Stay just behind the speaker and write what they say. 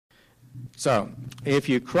So, if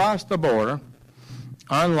you cross the border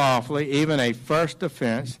unlawfully, even a first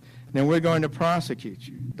offense, then we're going to prosecute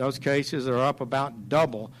you. Those cases are up about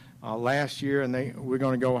double last year, and we're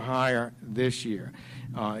going to go higher this year.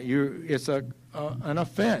 It's an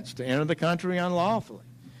offense to enter the country unlawfully.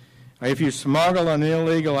 If you smuggle an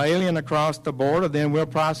illegal alien across the border, then we'll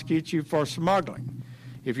prosecute you for smuggling.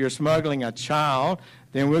 If you're smuggling a child,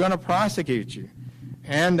 then we're going to prosecute you.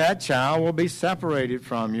 And that child will be separated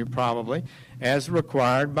from you, probably, as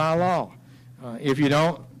required by law. If you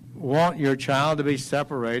don't want your child to be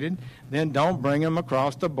separated, then don't bring him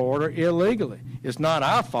across the border illegally. It's not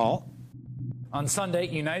our fault. On Sunday,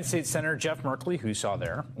 United States Senator Jeff Merkley, who you saw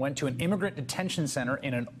there, went to an immigrant detention center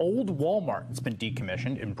in an old Walmart that's been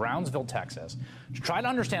decommissioned in Brownsville, Texas, to try to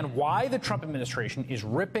understand why the Trump administration is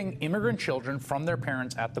ripping immigrant children from their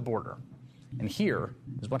parents at the border. And here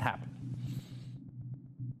is what happened.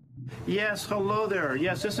 Yes, hello there.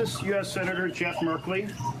 Yes, this is U.S. Senator Jeff Merkley.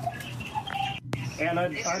 And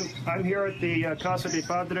I'm here at the Casa de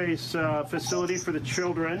Padres facility for the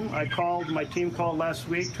children. My team called last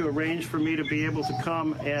week to arrange for me to be able to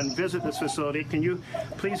come and visit this facility. Can you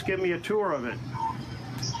please give me a tour of it?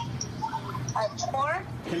 A tour?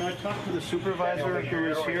 Can I talk to the supervisor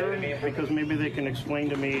who is here? Because maybe they can explain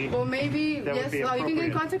to me. Well, maybe, yes. You can get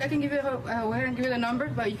in contact. I can give you the number,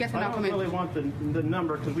 but you guys cannot come in. I don't really want the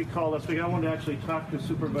number because we called last week. I want to actually talk to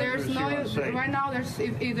supervisors. Right now,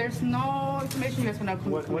 if there's no information, you guys cannot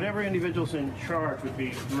come in. Whatever individual's in charge would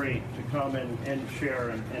be great to come and share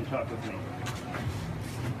and talk with me.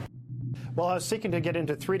 Well, I was seeking to get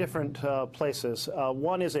into three different places.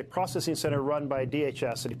 One is a processing center run by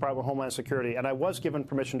DHS, the Department of Homeland Security, and I was given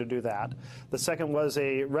permission to do that. The second was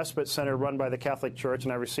a respite center run by the Catholic Church,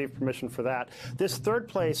 and I received permission for that. This third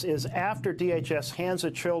place is after DHS hands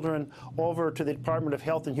the children over to the Department of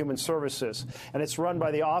Health and Human Services, and it's run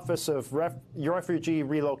by the Office of Refugee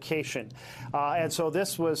Relocation. And so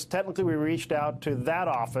this was, technically we reached out to that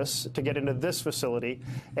office to get into this facility,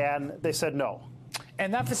 and they said no.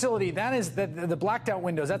 And that facility, that is the blacked out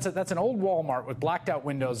windows. That's an old Walmart with blacked out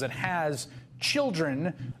windows that has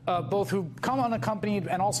children, both who come unaccompanied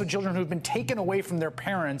and also children who've been taken away from their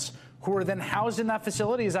parents who are then housed in that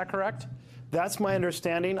facility. Is that correct? That's my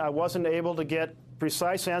understanding. I wasn't able to get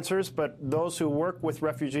precise answers, but those who work with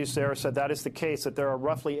refugees there said that is the case, that there are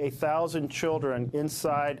roughly 1,000 children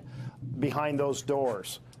inside behind those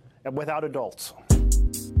doors and without adults.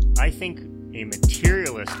 I think a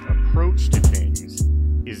materialist approach to things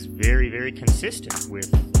is very, very consistent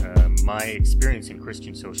with my experience in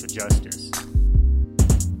Christian social justice.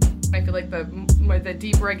 I feel like the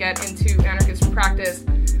deeper I get into anarchist practice,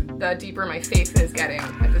 the deeper my faith is getting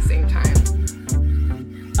at the same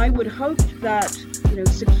time. I would hope that,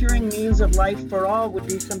 securing means of life for all would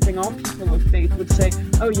be something all people of faith would say,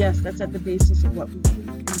 oh yes, that's at the basis of what we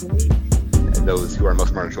can believe. Those who are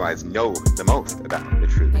most marginalized know the most about the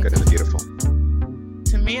true, the good, and the beautiful.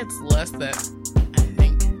 To me, it's less that I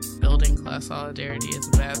think building class solidarity is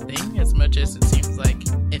a bad thing, as much as it seems like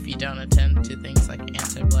if you don't attend to things like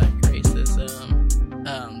anti-Black racism,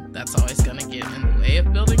 that's always going to get in the way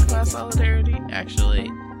of building class solidarity, actually.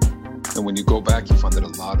 And when you go back, you find that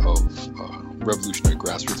a lot of revolutionary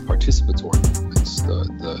grassroots participatory movements,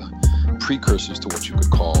 the precursors to what you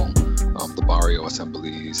could call the barrio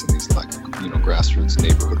assemblies and these grassroots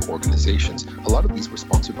neighborhood organizations, a lot of these were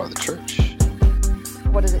sponsored by the church.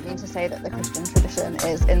 What does it mean to say that the Christian tradition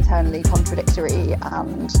is internally contradictory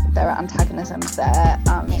and there are antagonisms there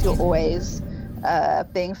and you're always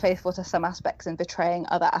being faithful to some aspects and betraying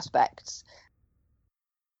other aspects?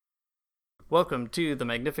 Welcome to the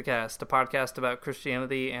Magnificast, a podcast about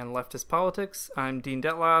Christianity and leftist politics. I'm Dean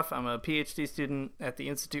Detloff. I'm a PhD student at the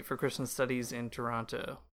Institute for Christian Studies in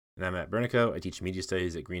Toronto. And I'm Matt Bernico. I teach media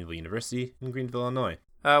studies at Greenville University in Greenville, Illinois.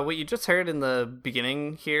 What you just heard in the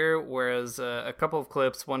beginning here was a couple of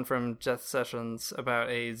clips, one from Jeff Sessions about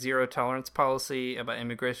a zero-tolerance policy about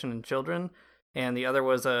immigration and children, and the other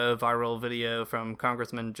was a viral video from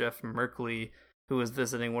Congressman Jeff Merkley, who was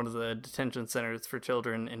visiting one of the detention centers for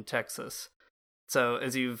children in Texas. So,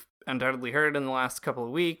 as you've undoubtedly heard in the last couple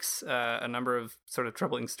of weeks, a number of sort of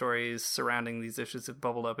troubling stories surrounding these issues have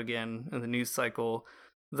bubbled up again in the news cycle.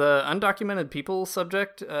 The undocumented people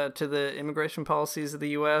subject to the immigration policies of the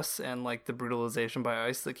U.S. and the brutalization by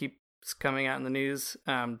ICE that keeps coming out in the news,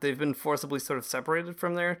 they've been forcibly sort of separated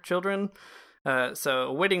from their children. So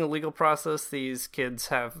awaiting a legal process, these kids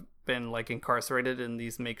have been incarcerated in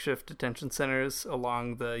these makeshift detention centers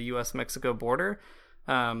along the U.S.-Mexico border.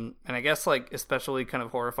 And I guess especially kind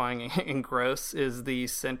of horrifying and gross is the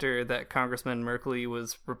center that Congressman Merkley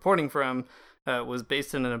was reporting from was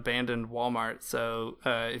based in an abandoned Walmart. So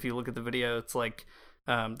if you look at the video, it's like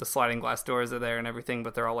the sliding glass doors are there and everything,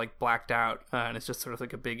 but they're all like blacked out, and it's just sort of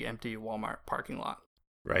like a big empty Walmart parking lot.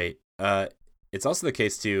 Right. It's also the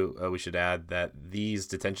case too, we should add, that these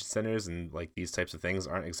detention centers and like these types of things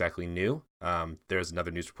aren't exactly new. There's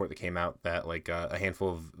another news report that came out that like a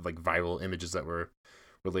handful of like viral images that were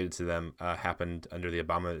related to them happened under the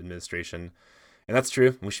Obama administration. And that's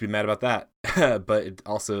true. We should be mad about that. But it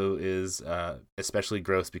also is especially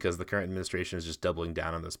gross because the current administration is just doubling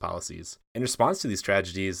down on those policies. In response to these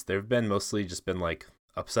tragedies, there have been mostly just been like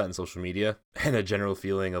upset in social media and a general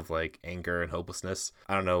feeling of like anger and hopelessness.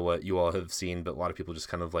 I don't know what you all have seen, but a lot of people just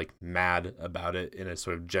kind of like mad about it in a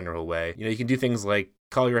sort of general way. You know, you can do things like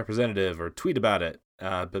call your representative or tweet about it,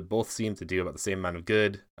 but both seem to do about the same amount of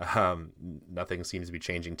good. Nothing seems to be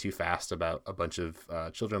changing too fast about a bunch of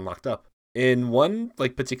children locked up. In one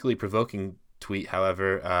like particularly provoking tweet,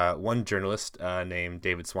 however, one journalist named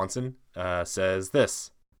David Swanson says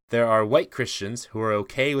this: "There are white Christians who are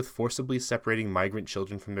okay with forcibly separating migrant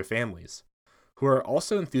children from their families, who are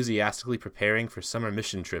also enthusiastically preparing for summer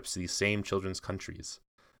mission trips to these same children's countries.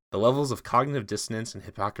 The levels of cognitive dissonance and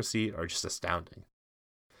hypocrisy are just astounding."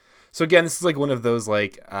 So again, this is like one of those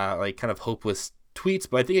like kind of hopeless tweets,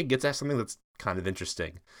 but I think it gets at something that's kind of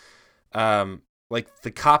interesting. Like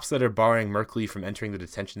the cops that are barring Merkley from entering the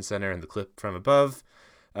detention center in the clip from above,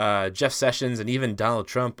 Jeff Sessions, and even Donald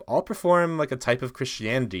Trump all perform like a type of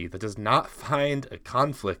Christianity that does not find a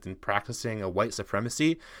conflict in practicing a white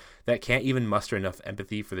supremacy that can't even muster enough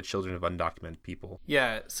empathy for the children of undocumented people.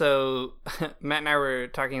 Yeah, so Matt and I were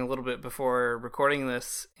talking a little bit before recording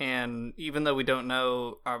this, and even though we don't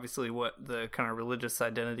know, obviously, what the kind of religious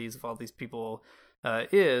identities of all these people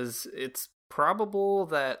is, it's probable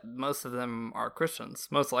that most of them are Christians,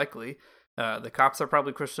 most likely. The cops are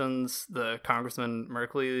probably Christians. The Congressman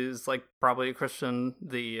Merkley is like probably a Christian.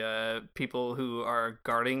 The people who are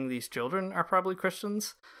guarding these children are probably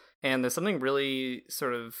Christians. And there's something really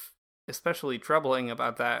sort of especially troubling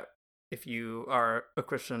about that if you are a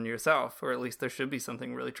Christian yourself, or at least there should be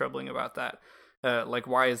something really troubling about that. Like,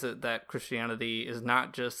 why is it that Christianity is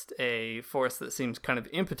not just a force that seems kind of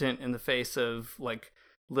impotent in the face of like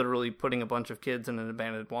literally putting a bunch of kids in an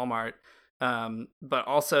abandoned Walmart, but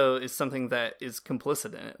also is something that is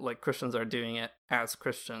complicit in it, like Christians are doing it as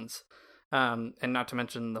Christians. And not to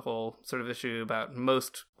mention the whole sort of issue about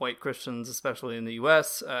most white Christians, especially in the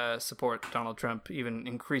U.S., support Donald Trump even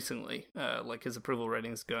increasingly, like his approval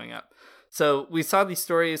ratings going up. So we saw these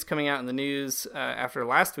stories coming out in the news after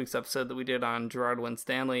last week's episode that we did on Gerard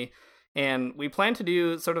Winstanley. And we plan to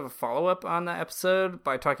do sort of a follow-up on that episode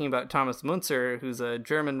by talking about Thomas Müntzer, who's a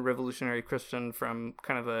German revolutionary Christian from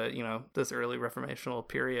kind of a, this early Reformational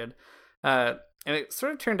period. And it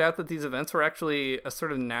sort of turned out that these events were actually a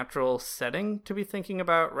sort of natural setting to be thinking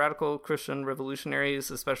about radical Christian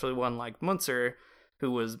revolutionaries, especially one like Müntzer,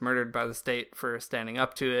 who was murdered by the state for standing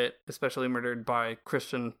up to it, especially murdered by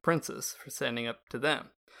Christian princes for standing up to them.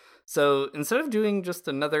 So instead of doing just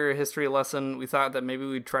another history lesson, we thought that maybe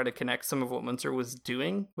we'd try to connect some of what Müntzer was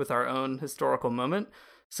doing with our own historical moment.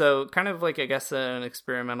 So kind of like, I guess, an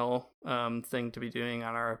experimental thing to be doing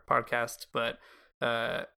on our podcast. But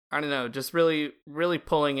I don't know, just really, really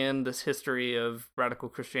pulling in this history of radical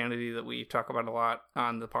Christianity that we talk about a lot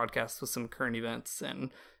on the podcast with some current events.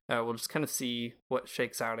 And we'll just kind of see what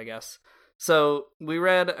shakes out, I guess. So we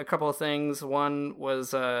read a couple of things. One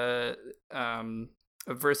was a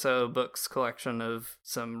Verso Books collection of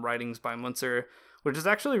some writings by Müntzer, which is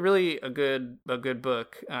actually really a good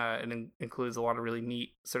book. It includes a lot of really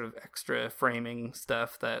neat sort of extra framing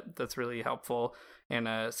stuff that's really helpful,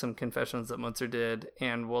 and some confessions that Müntzer did.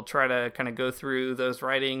 And we'll try to kind of go through those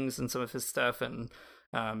writings and some of his stuff, and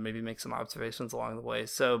maybe make some observations along the way.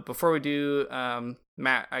 So before we do,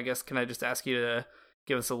 Matt, I guess, can I just ask you to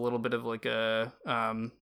give us a little bit of like a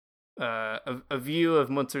view of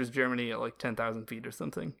Müntzer's Germany at like 10,000 feet or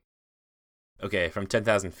something? Okay, from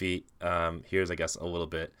 10,000 feet, here's, I guess, a little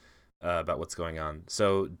bit about what's going on.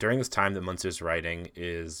 So during this time that Müntzer's writing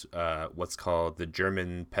is what's called the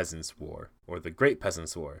German Peasants' War, or the Great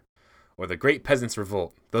Peasants' War, or the Great Peasants'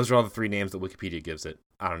 Revolt. Those are all the three names that Wikipedia gives it.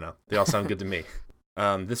 I don't know. They all sound good to me.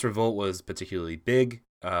 This revolt was particularly big.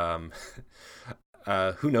 Who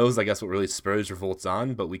knows, I guess, what really spurs revolts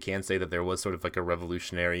on, but we can say that there was sort of like a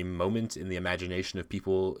revolutionary moment in the imagination of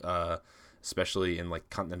people, especially in like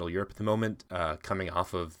continental Europe at the moment, coming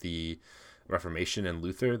off of the Reformation and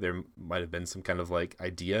Luther. There might have been some kind of like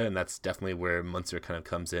idea, and that's definitely where Müntzer kind of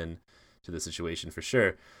comes in to the situation for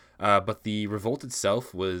sure. But the revolt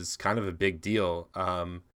itself was kind of a big deal.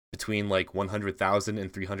 between like 100,000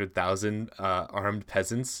 and 300,000 armed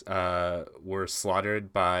peasants were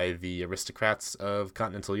slaughtered by the aristocrats of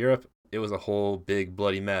continental Europe. It was a whole big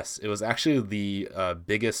bloody mess. It was actually the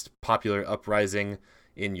biggest popular uprising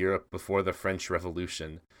in Europe before the French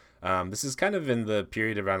Revolution. This is kind of in the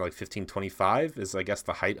period around like 1525 is, I guess,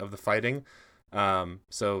 the height of the fighting.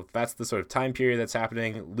 So that's the sort of time period that's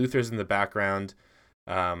happening. Luther's in the background.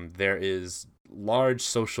 There is large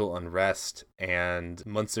social unrest, and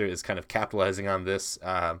Munzer is kind of capitalizing on this,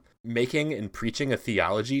 making and preaching a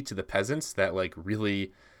theology to the peasants that like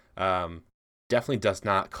really definitely does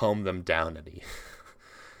not calm them down any.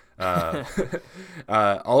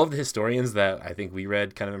 All of the historians that I think we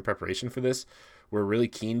read kind of in preparation for this were really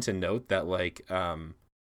keen to note that like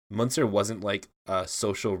Munzer wasn't like a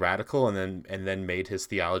social radical and then made his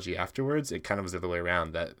theology afterwards. It kind of was the other way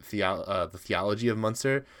around, that the theology of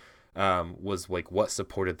Munzer was like what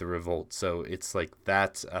supported the revolt. So it's like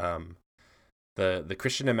that the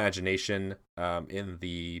Christian imagination in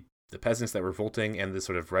the peasants that were revolting, and the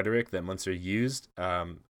sort of rhetoric that Munzer used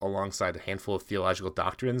alongside a handful of theological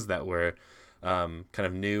doctrines that were kind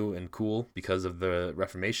of new and cool because of the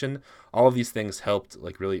Reformation. All of these things helped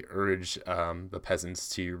like really urge the peasants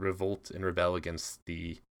to revolt and rebel against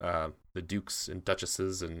the dukes and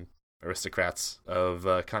duchesses and aristocrats of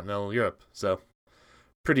continental Europe. So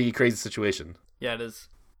pretty crazy situation. Yeah, it is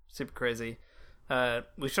super crazy.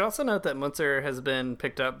 We should also note that Munzer has been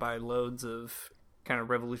picked up by loads of kind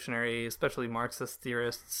of revolutionary, especially Marxist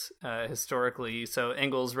theorists historically. So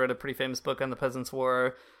Engels wrote a pretty famous book on the Peasants'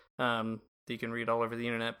 War that you can read all over the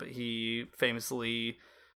internet, but he famously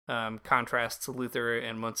contrasts Luther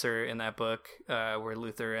and Munzer in that book, where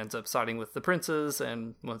Luther ends up siding with the princes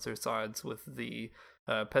and Munzer sides with the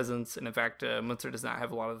peasants. And in fact, Munzer does not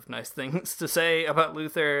have a lot of nice things to say about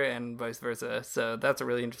Luther and vice versa. So that's a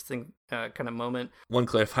really interesting kind of moment. One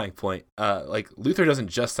clarifying point, like Luther doesn't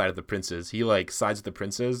just side with the princes. He like sides with the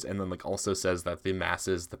princes and then like also says that the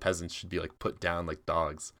masses, the peasants, should be like put down like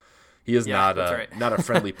dogs. He is not a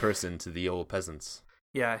friendly person to the old peasants.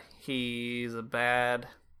 Yeah, he's a bad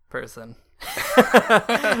person.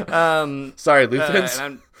 Sorry, Lutherans.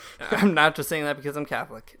 And I'm not just saying that because I'm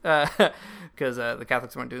Catholic, because the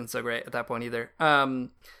Catholics weren't doing so great at that point either.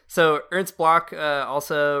 So Ernst Bloch,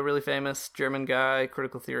 also really famous German guy,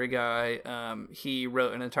 critical theory guy. He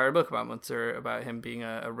wrote an entire book about Munzer, about him being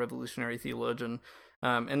a revolutionary theologian.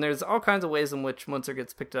 And there's all kinds of ways in which Munzer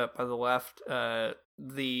gets picked up by the left.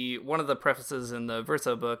 One of the prefaces in the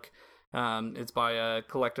Verso book, it's by a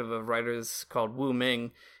collective of writers called Wu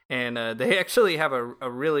Ming, and they actually have a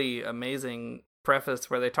really amazing preface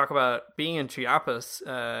where they talk about being in Chiapas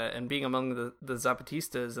and being among the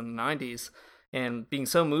Zapatistas in the 90s and being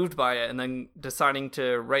so moved by it, and then deciding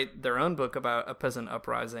to write their own book about a peasant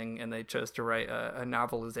uprising, and they chose to write a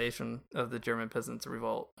novelization of the German Peasants'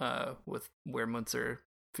 Revolt, with where Munzer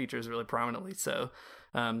features really prominently. So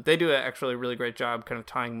they do actually a really great job kind of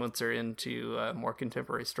tying Munzer into more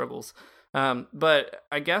contemporary struggles. But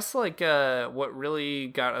I guess like what really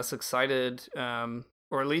got us excited,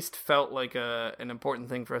 or at least felt like an important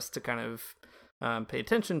thing for us to kind of pay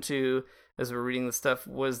attention to as we're reading this stuff,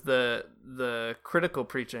 was the critical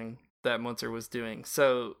preaching that Munzer was doing.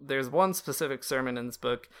 So there's one specific sermon in this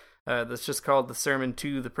book that's just called the Sermon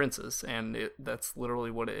to the Princes, and that's literally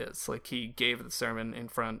what it is. Like, he gave the sermon in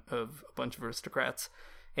front of a bunch of aristocrats,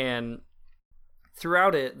 and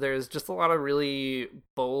throughout it, there's just a lot of really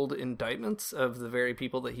bold indictments of the very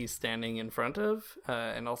people that he's standing in front of,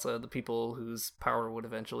 and also the people whose power would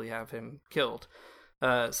eventually have him killed.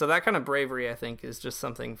 So that kind of bravery, I think, is just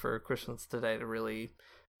something for Christians today to really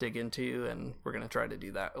dig into, and we're going to try to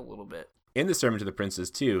do that a little bit. In the Sermon to the Princes,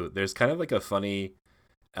 too, there's kind of like a funny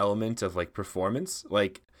element of like performance.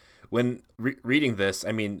 Like, when reading this,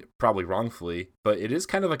 I mean, probably wrongfully, but it is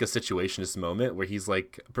kind of like a situationist moment where he's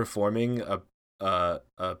like performing a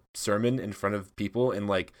sermon in front of people and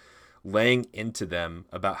like laying into them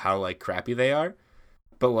about how like crappy they are,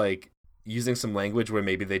 but like using some language where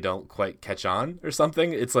maybe they don't quite catch on or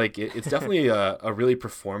something. It's like it's definitely a really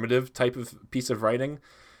performative type of piece of writing.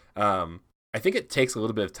 I think it takes a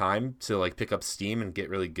little bit of time to like pick up steam and get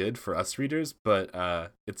really good for us readers, but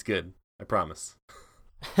it's good, I promise.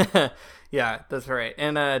 Yeah, that's right.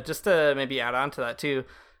 And just to maybe add on to that too,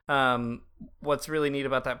 what's really neat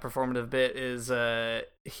about that performative bit is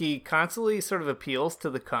he constantly sort of appeals to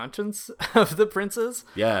the conscience of the princes.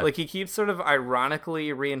 Yeah. Like, he keeps sort of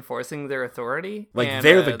ironically reinforcing their authority. Like, and,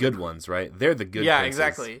 they're the good ones, right? They're the good yeah, princes.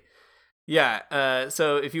 Exactly. Yeah,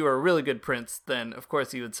 so if you were a really good prince, then of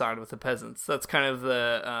course you would side with the peasants. That's kind of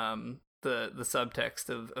the subtext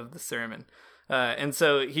of the sermon. And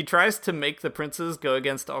so he tries to make the princes go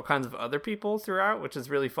against all kinds of other people throughout, which is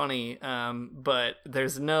really funny. But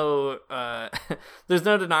there's no there's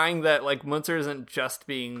no denying that like Munzer isn't just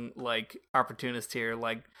being like opportunist here.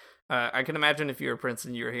 Like I can imagine if you were a prince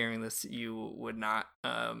and you were hearing this, you would not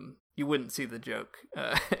you wouldn't see the joke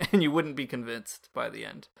and you wouldn't be convinced by the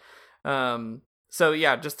end. So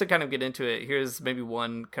yeah, just to kind of get into it, here's maybe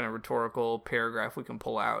one kind of rhetorical paragraph we can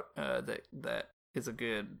pull out that is a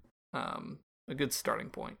good starting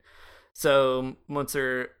point. So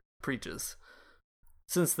Munzer preaches,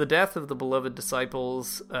 "Since the death of the beloved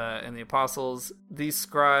disciples and the apostles, these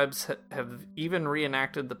scribes have even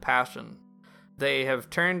reenacted the passion. They have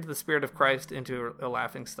turned the Spirit of Christ into a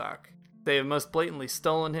laughingstock. They have most blatantly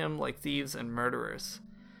stolen him like thieves and murderers.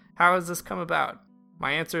 How has this come about?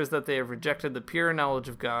 My answer is that they have rejected the pure knowledge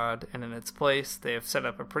of God, and in its place they have set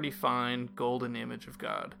up a pretty fine golden image of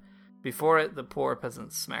God. Before it, the poor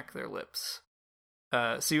peasants smack their lips."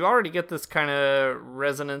 So you already get this kind of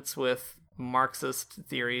resonance with Marxist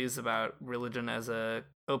theories about religion as a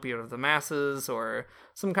opiate of the masses or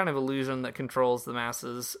some kind of illusion that controls the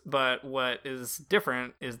masses. But what is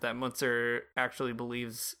different is that Munzer actually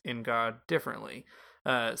believes in God differently.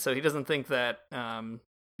 So he doesn't think that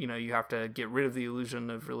you have to get rid of the illusion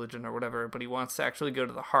of religion or whatever, but he wants to actually go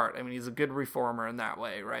to the heart. I mean, he's a good reformer in that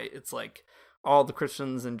way, right? It's like all the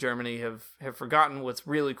Christians in Germany have forgotten what's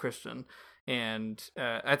really Christian. And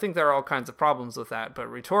I think there are all kinds of problems with that, but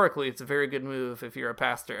rhetorically, it's a very good move if you're a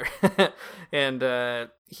pastor. And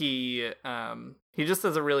he just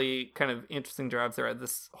does a really kind of interesting job throughout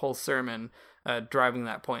this whole sermon, driving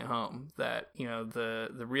that point home that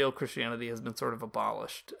the real Christianity has been sort of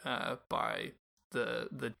abolished by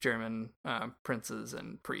the German princes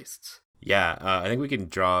and priests. Yeah, I think we can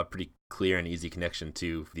draw a pretty clear and easy connection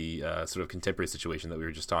to the sort of contemporary situation that we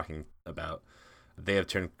were just talking about. They have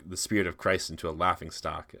turned the Spirit of Christ into a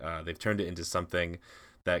laughingstock. They've turned it into something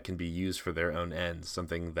that can be used for their own ends,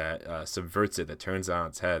 something that subverts it, that turns it on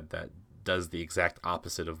its head, that does the exact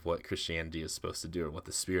opposite of what Christianity is supposed to do or what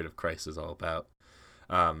the Spirit of Christ is all about.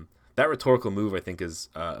 That rhetorical move, I think, is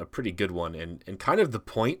a pretty good one and kind of the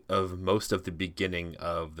point of most of the beginning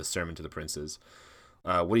of the Sermon to the Princes.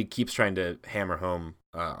 What he keeps trying to hammer home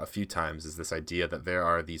a few times is this idea that there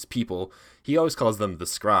are these people. He always calls them the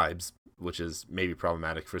scribes, which is maybe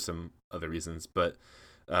problematic for some other reasons, but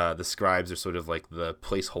the scribes are sort of like the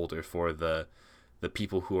placeholder for the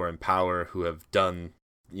people who are in power who have done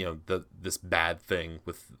this bad thing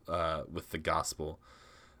with the gospel.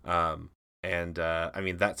 I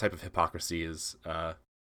mean, that type of hypocrisy is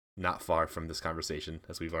not far from this conversation,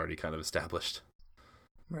 as we've already kind of established.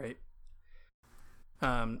 Right.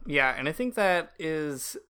 Yeah, and I think that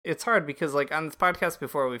it's hard because, like, on this podcast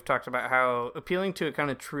before, we've talked about how appealing to a kind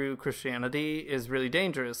of true Christianity is really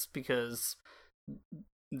dangerous because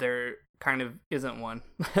there kind of isn't one.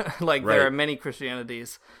 Like, right. There are many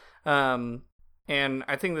Christianities. And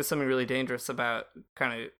I think there's something really dangerous about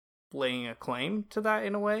kind of laying a claim to that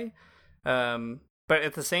in a way. But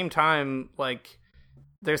at the same time, like,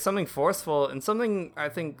 there's something forceful and something I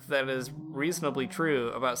think that is reasonably true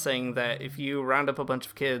about saying that if you round up a bunch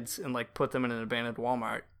of kids and like put them in an abandoned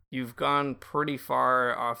Walmart, you've gone pretty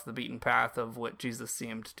far off the beaten path of what Jesus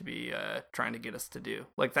seemed to be trying to get us to do.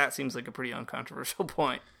 Like, that seems like a pretty uncontroversial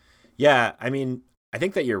point. Yeah, I mean, I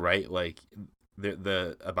think that you're right. Like,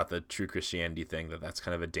 the about the true Christianity thing, that's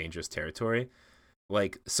kind of a dangerous territory.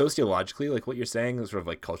 Like, sociologically, like what you're saying, sort of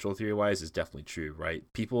like cultural theory wise, is definitely true, right?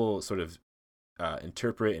 People sort of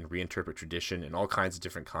interpret and reinterpret tradition in all kinds of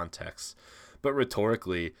different contexts, but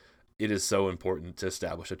rhetorically, it is so important to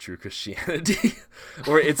establish a true Christianity.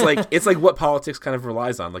 Or it's like what politics kind of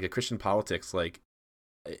relies on. Like, a Christian politics, like,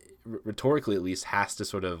 rhetorically at least, has to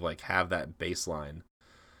sort of like have that baseline.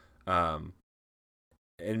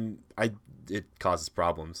 And it causes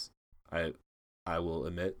problems, I will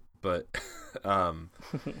admit, but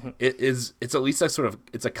it's at least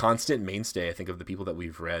it's a constant mainstay, I think, of the people that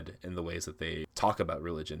we've read in the ways that they talk about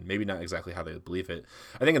religion. Maybe not exactly how they believe it.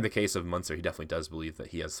 I think in the case of Munzer, he definitely does believe that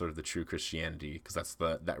he has sort of the true Christianity, because that's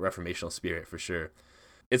that reformational spirit for sure.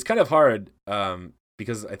 It's kind of hard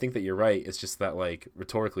because I think that you're right. It's just that, like,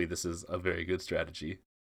 rhetorically, this is a very good strategy.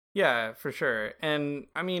 Yeah, for sure. And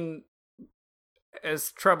I mean,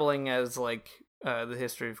 as troubling as like the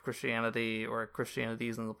history of Christianity or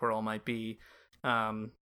Christianities in the plural might be,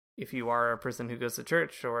 if you are a person who goes to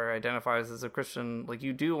church or identifies as a Christian, like,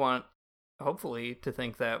 you do want, hopefully, to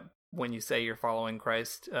think that when you say you're following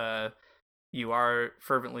Christ, you are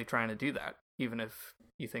fervently trying to do that, even if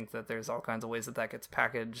you think that there's all kinds of ways that gets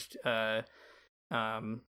packaged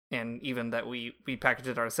and even that we package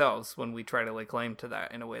it ourselves when we try to lay claim to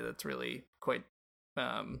that in a way that's really quite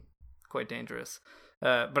dangerous.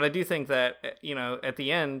 But I do think that, at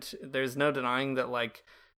the end, there's no denying that, like,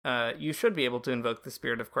 you should be able to invoke the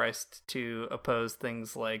Spirit of Christ to oppose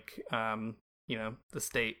things like, the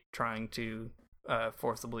state trying to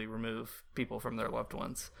forcibly remove people from their loved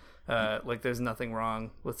ones. Like, there's nothing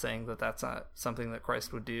wrong with saying that that's not something that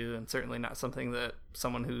Christ would do, and certainly not something that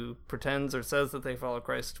someone who pretends or says that they follow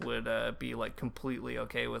Christ would be, like, completely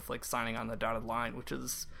okay with, like, signing on the dotted line, which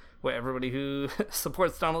is what everybody who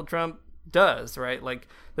supports Donald Trump does, right? Like,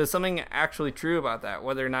 there's something actually true about that.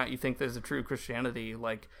 Whether or not you think there's a true Christianity,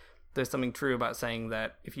 like, there's something true about saying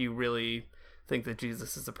that if you really think that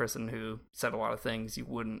Jesus is a person who said a lot of things, you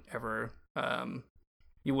wouldn't ever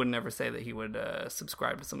say that he would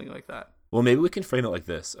subscribe to something like that. Well, maybe we can frame it like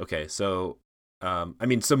this. Okay, so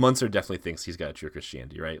so Munzer definitely thinks he's got a true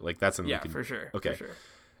Christianity, right? Like, that's something for sure. Okay, for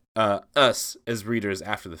sure. Us as readers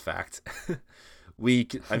after the fact, we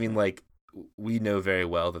know very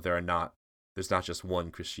well that there's not just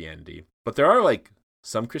one Christianity, but there are, like,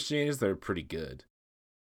 some Christianities that are pretty good.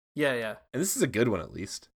 Yeah. And this is a good one, at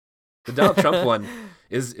least. The Donald Trump one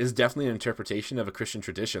is definitely an interpretation of a Christian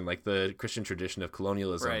tradition, like the Christian tradition of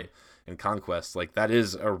colonialism and conquest. Like, that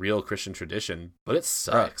is a real Christian tradition, but it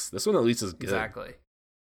sucks. Right. This one at least is good. Exactly.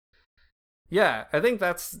 Yeah, I think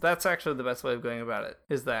that's actually the best way of going about it,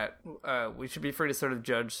 is that we should be free to sort of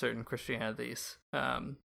judge certain Christianities,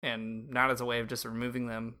 and not as a way of just removing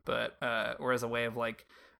them, but or as a way of, like,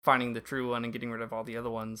 finding the true one and getting rid of all the other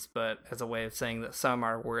ones, but as a way of saying that some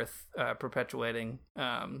are worth perpetuating,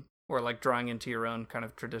 or, like, drawing into your own kind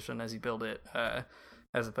of tradition as you build it,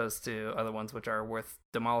 as opposed to other ones which are worth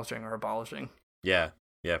demolishing or abolishing. Yeah,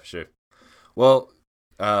 for sure. Well,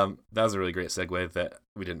 that was a really great segue that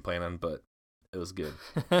we didn't plan on, but it was good.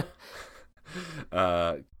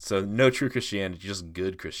 So no true Christianity, just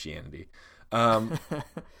good Christianity.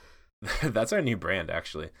 That's our new brand,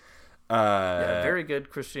 actually. Very good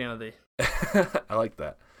Christianity. I like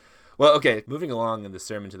that. Well, okay, moving along in the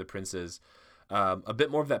Sermon to the Princes, a bit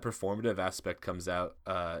more of that performative aspect comes out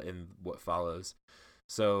in what follows.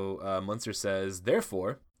 So Munzer says,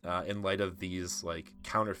 therefore, in light of these, like,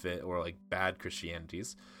 counterfeit or, like, bad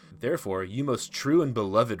Christianities, therefore, you most true and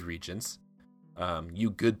beloved regents, you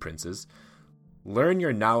good princes, learn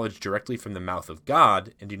your knowledge directly from the mouth of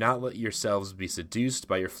God, and do not let yourselves be seduced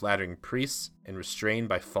by your flattering priests and restrained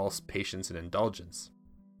by false patience and indulgence.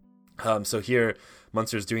 So here,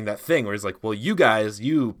 Munzer's doing that thing where he's like, well, you guys,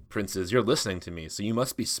 you princes, you're listening to me, so you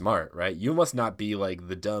must be smart, right? You must not be, like,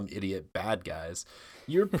 the dumb, idiot, bad guys.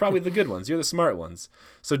 You're probably the good ones. You're the smart ones.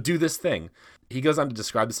 So do this thing. He goes on to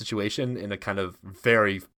describe the situation in a kind of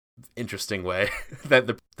very interesting way that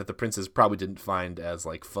the princes probably didn't find as,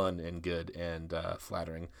 like, fun and good and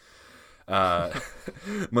flattering.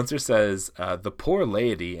 Munzer says, the poor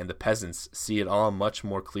laity and the peasants see it all much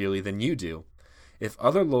more clearly than you do. If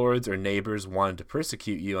other lords or neighbors wanted to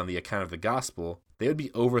persecute you on the account of the gospel, they would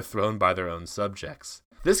be overthrown by their own subjects.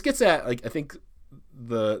 This gets at, like, I think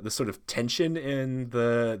the sort of tension in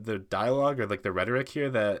the dialogue, or, like, the rhetoric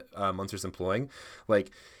here that Munzer's employing.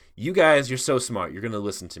 Like, you guys, you're so smart. You're going to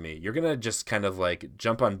listen to me. You're going to just kind of, like,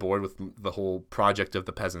 jump on board with the whole project of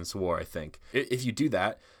the Peasants' War, I think. If you do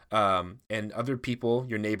that, and other people,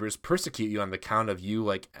 your neighbors, persecute you on the account of you,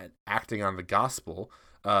 like, acting on the gospel,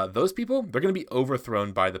 those people, they're going to be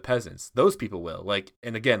overthrown by the peasants. Those people will. Like,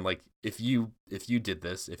 and again, like, if you did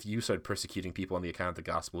this, if you started persecuting people on the account of the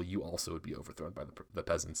gospel, you also would be overthrown by the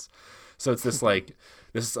peasants. So it's this, like,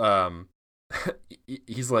 this,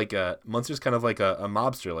 he's like, Munzer's kind of like a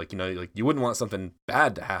mobster. Like, like, you wouldn't want something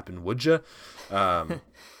bad to happen, would you?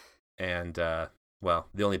 And, well,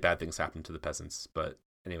 the only bad things happen to the peasants. But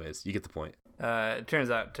anyways, you get the point. It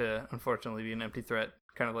turns out to, unfortunately, be an empty threat.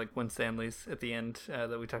 Kind of like Winstanley's at the end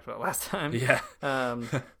that we talked about last time. Yeah.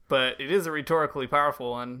 But it is a rhetorically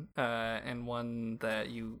powerful one, and one that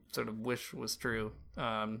you sort of wish was true,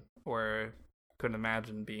 or could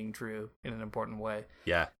imagine being true in an important way.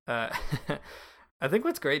 Yeah. I think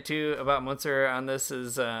what's great too about Munzer on this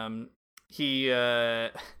is he's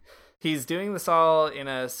doing this all in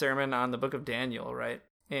a sermon on the Book of Daniel, right?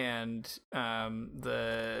 And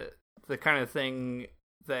the kind of thing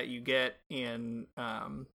that you get in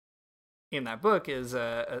that book is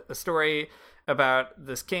a story about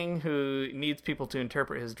this king who needs people to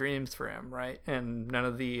interpret his dreams for him, right? And none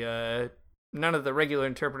of the regular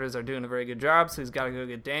interpreters are doing a very good job, so he's got to go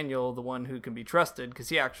get Daniel, the one who can be trusted, because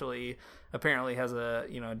he actually apparently has a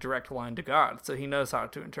direct line to God, so he knows how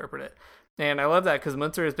to interpret it. And I love that because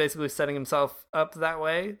Munzer is basically setting himself up that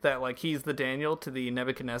way, that like he's the Daniel to the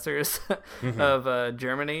Nebuchadnezzars of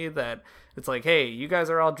Germany. That it's like, hey, you guys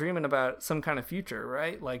are all dreaming about some kind of future,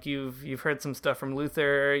 right? Like you've heard some stuff from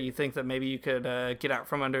Luther. You think that maybe you could get out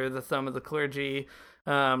from under the thumb of the clergy.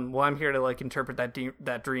 Well, I'm here to like interpret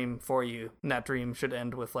that dream for you, and that dream should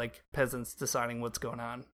end with like peasants deciding what's going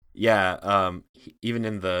on. Yeah, even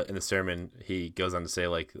in the sermon, he goes on to say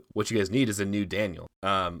like, what you guys need is a new Daniel.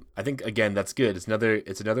 I think again that's good. It's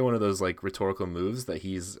another one of those like rhetorical moves that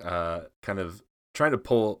he's kind of trying to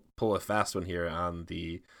pull a fast one here on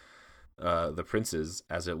the princes,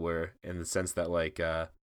 as it were, in the sense that like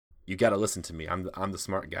you got to listen to me. I'm the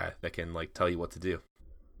smart guy that can like tell you what to do.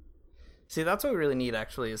 See, that's what we really need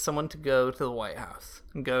actually, is someone to go to the White House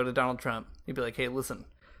and go to Donald Trump. You'd be like, hey, listen.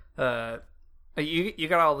 You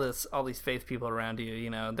got all these faith people around you, you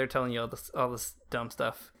know, they're telling you all this dumb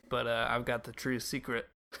stuff, but I've got the true secret.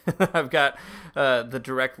 I've got the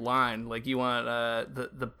direct line. Like, you want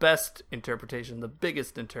the best interpretation, the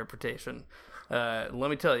biggest interpretation. Let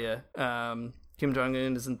me tell you, Kim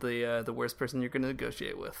Jong-un isn't the worst person you're going to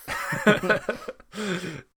negotiate with.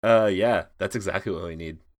 Yeah, that's exactly what we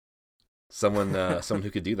need. Someone who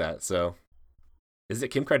could do that. So, is it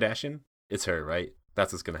Kim Kardashian? It's her, right?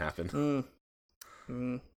 That's what's going to happen.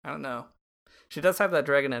 I don't know. She does have that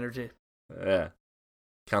dragon energy. Yeah.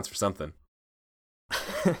 Counts for something.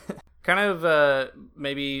 Kind of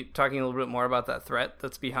maybe talking a little bit more about that threat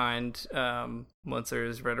that's behind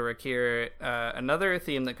Munzer's rhetoric here. Another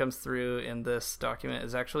theme that comes through in this document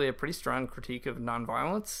is actually a pretty strong critique of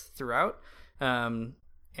nonviolence throughout.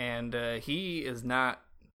 And he is not...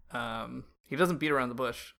 he doesn't beat around the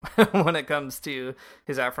bush when it comes to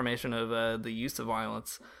his affirmation of the use of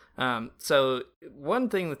violence. So one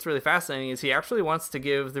thing that's really fascinating is he actually wants to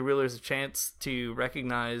give the rulers a chance to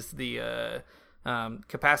recognize the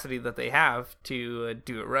capacity that they have to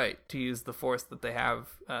do it right, to use the force that they have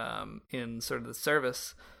in sort of the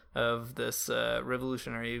service of this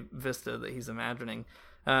revolutionary vista that he's imagining.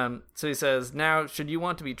 So he says, now, should you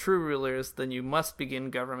want to be true rulers, then you must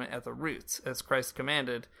begin government at the roots, as Christ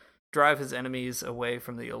commanded, drive his enemies away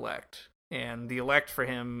from the elect. And the elect for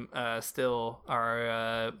him still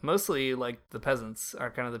are mostly like the peasants, are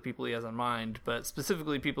kind of the people he has in mind, but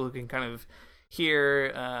specifically people who can kind of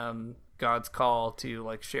hear God's call to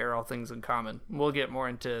like share all things in common. We'll get more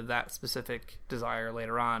into that specific desire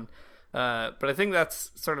later on. But I think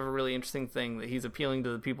that's sort of a really interesting thing, that he's appealing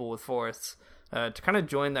to the people with force to kind of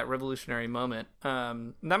join that revolutionary moment.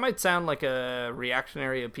 That might sound like a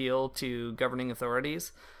reactionary appeal to governing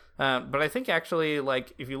authorities. But I think actually,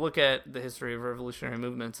 like, if you look at the history of revolutionary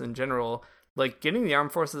movements in general, like, getting the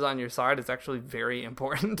armed forces on your side is actually very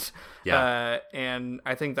important. Yeah. And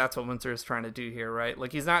I think that's what Munzer is trying to do here, right?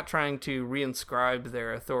 Like, he's not trying to reinscribe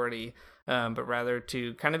their authority, but rather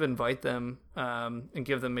to kind of invite them and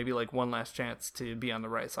give them maybe, like, one last chance to be on the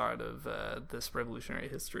right side of this revolutionary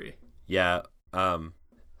history. Yeah.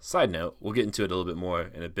 Side note, we'll get into it a little bit more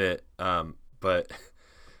in a bit, but...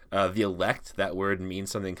 the elect, that word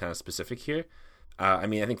means something kind of specific here. I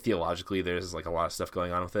mean, I think theologically there's like a lot of stuff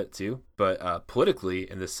going on with it too, but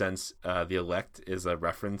politically, in this sense, the elect is a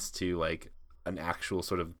reference to like an actual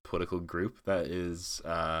sort of political group that is,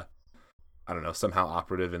 I don't know, somehow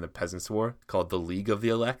operative in the Peasants' War, called the League of the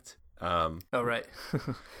Elect. Oh, right.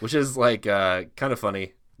 Which is like kind of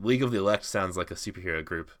funny. League of the Elect sounds like a superhero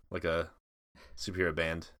group, like a superhero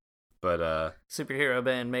band, but superhero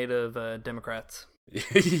band made of Democrats.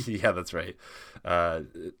 Yeah, that's right.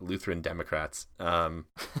 Lutheran Democrats. But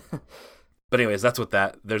anyways, that's what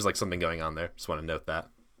there's like something going on there. Just want to note that.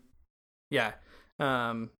 Yeah.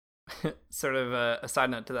 Sort of a side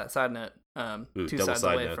note to that side note. Ooh, two sides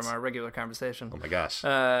away from our regular conversation. Oh my gosh.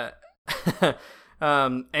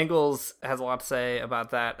 Engels has a lot to say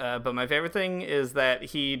about that. But my favorite thing is that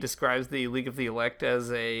he describes the League of the Elect as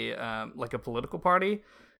a like a political party.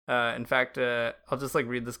 In fact, I'll just like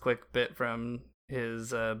read this quick bit from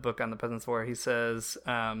his book on the Peasants' War. He says,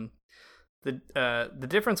 the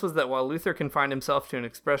difference was that while Luther confined himself to an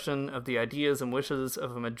expression of the ideas and wishes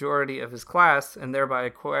of a majority of his class, and thereby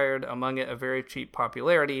acquired among it a very cheap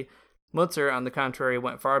popularity, Munzer, on the contrary,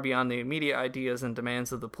 went far beyond the immediate ideas and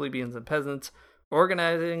demands of the plebeians and peasants,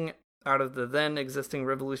 organizing out of the then existing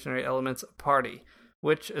revolutionary elements a party,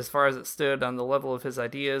 which, as far as it stood on the level of his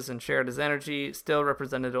ideas and shared his energy, still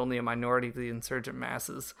represented only a minority of the insurgent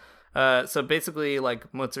masses. So basically,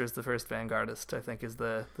 like, Munzer is the first vanguardist, I think, is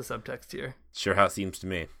the subtext here. Sure how it seems to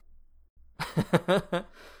me.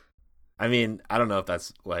 I mean, I don't know if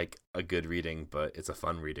that's, like, a good reading, but it's a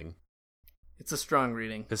fun reading. It's a strong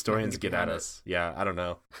reading. Historians get at us. Yeah, I don't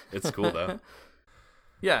know. It's cool, though.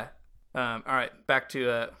 Yeah. All right, back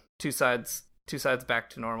to two sides back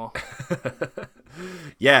to normal.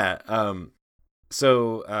 Yeah.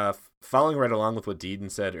 So following right along with what Dean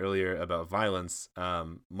said earlier about violence,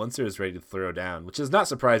 Muntzer is ready to throw down, which is not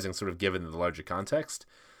surprising, sort of given the larger context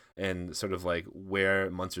and sort of like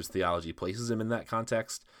where Muntzer's theology places him in that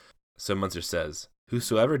context. So Muntzer says,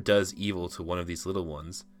 "Whosoever does evil to one of these little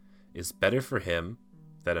ones is better for him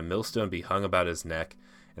that a millstone be hung about his neck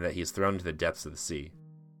and that he is thrown into the depths of the sea."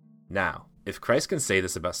 Now, if Christ can say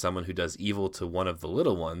this about someone who does evil to one of the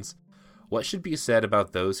little ones, what should be said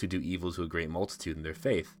about those who do evil to a great multitude in their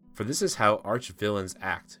faith? For this is how arch-villains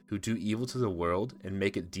act, who do evil to the world and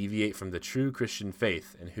make it deviate from the true Christian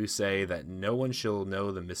faith, and who say that no one shall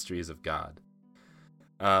know the mysteries of God.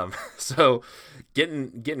 So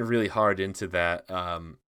getting really hard into that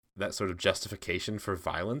that sort of justification for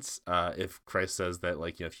violence. If Christ says that,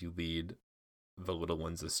 like, you know, if you lead the little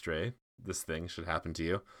ones astray, this thing should happen to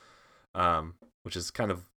you, which is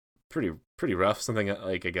kind of pretty rough. Something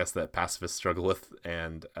like, I guess, that pacifists struggle with,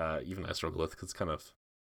 and even I struggle with, because it's kind of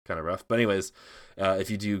rough. But anyways,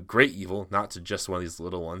 if you do great evil, not to just one of these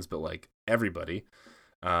little ones, but like everybody,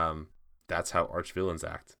 that's how arch-villains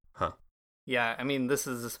act. Huh. Yeah, I mean, this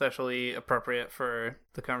is especially appropriate for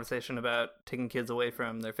the conversation about taking kids away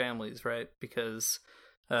from their families, right? Because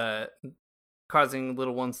causing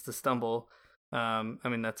little ones to stumble, I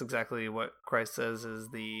mean, that's exactly what Christ says is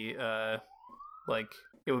the, like,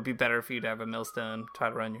 it would be better for you to have a millstone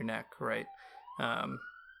tied around your neck, right?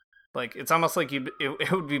 Like, it's almost like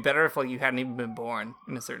it would be better if, like, you hadn't even been born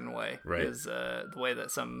in a certain way. Right. Is the way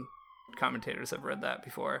that some commentators have read that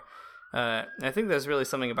before. I think there's really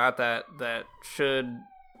something about that should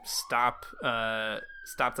stop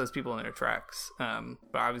those people in their tracks. But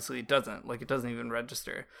obviously it doesn't. Like, it doesn't even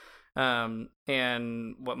register.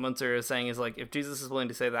 And what Muntzer is saying is, like, if Jesus is willing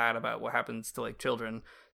to say that about what happens to, like, children,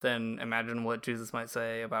 then imagine what Jesus might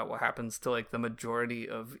say about what happens to, like, the majority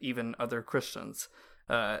of even other Christians.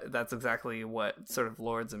 That's exactly what sort of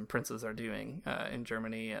lords and princes are doing in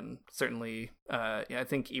Germany, and certainly, I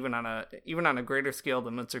think even on a greater scale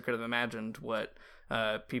than Muntzer could have imagined, what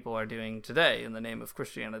people are doing today in the name of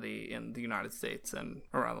Christianity in the United States and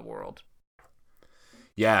around the world.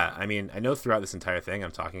 Yeah, I mean, I know throughout this entire thing,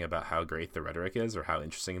 I'm talking about how great the rhetoric is, or how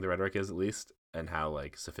interesting the rhetoric is, at least, and how,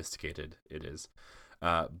 like, sophisticated it is.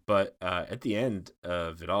 But at the end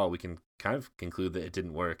of it all, we can kind of conclude that it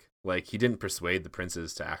didn't work. Like, he didn't persuade the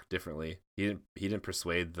princes to act differently. He didn't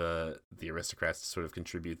persuade the aristocrats to sort of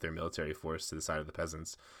contribute their military force to the side of the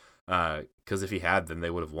peasants. Because if he had, then they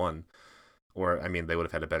would have won, or I mean, they would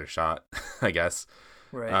have had a better shot, I guess.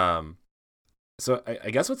 Right. So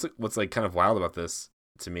I guess what's like kind of wild about this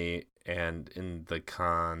to me, and in the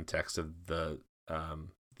context of the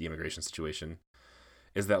immigration situation,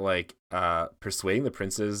 is that, like, persuading the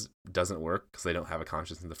princes doesn't work because they don't have a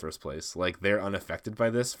conscience in the first place. Like, they're unaffected by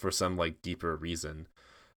this for some, like, deeper reason.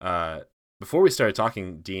 Before we started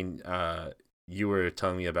talking, Dean, you were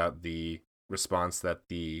telling me about the response that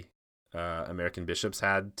the American bishops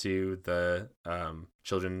had to the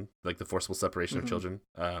children, like the forcible separation of children.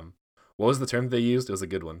 What was the term they used? It was a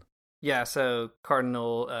good one. Yeah, so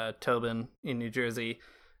Cardinal Tobin in New Jersey,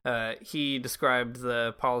 he described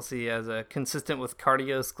the policy as consistent with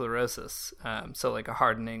cardiosclerosis, so like a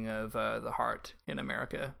hardening of the heart in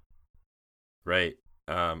America. Right.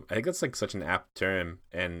 I think that's, like, such an apt term,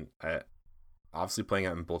 and obviously playing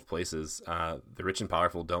out in both places. The rich and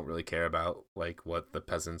powerful don't really care about, like, what the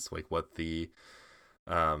peasants, like, what the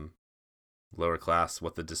lower class,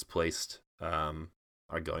 what the displaced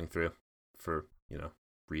are going through for, you know,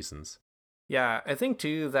 reasons. Yeah, I think,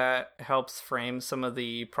 too, that helps frame some of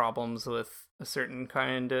the problems with a certain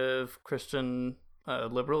kind of Christian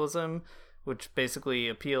liberalism, which basically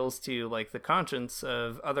appeals to, like, the conscience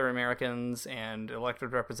of other Americans and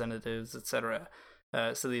elected representatives, etc.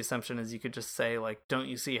 So the assumption is you could just say, like, don't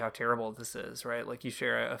you see how terrible this is, right? Like, you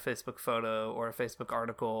share a Facebook photo or a Facebook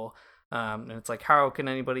article, and it's like, how can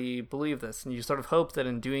anybody believe this? And you sort of hope that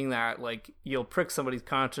in doing that, like, you'll prick somebody's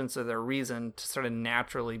conscience or their reason to sort of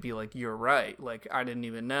naturally be like, you're right, like, I didn't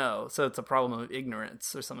even know. So it's a problem of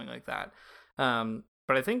ignorance or something like that.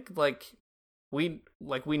 But I think, like, we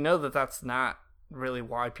know that that's not really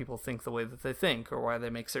why people think the way that they think, or why they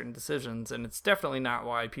make certain decisions, and it's definitely not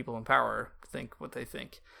why people in power think what they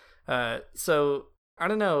think. So I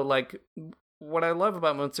don't know, like, what I love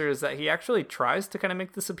about Munzer is that he actually tries to kind of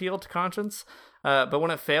make this appeal to conscience, but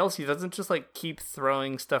when it fails, he doesn't just like keep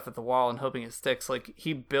throwing stuff at the wall and hoping it sticks. Like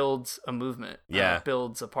he builds a movement,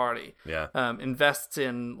 builds a party, invests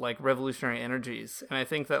in like revolutionary energies, and I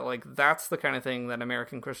think that like that's the kind of thing that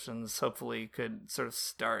American Christians hopefully could sort of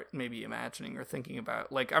start maybe imagining or thinking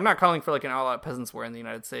about. Like I'm not calling for like an all-out peasants' war in the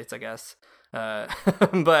United States, I guess,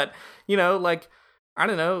 but you know, like. I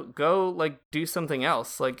don't know, go, like, do something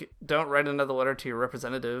else. Like, don't write another letter to your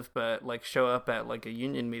representative, but, like, show up at, like, a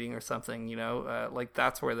union meeting or something, you know? Like,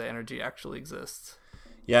 that's where the energy actually exists.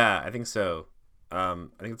 Yeah, I think so. I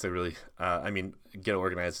think it's a really, get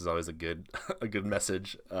organized is always a good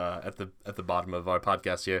message at the bottom of our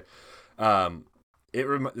podcast here.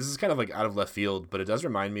 This is kind of, like, out of left field, but it does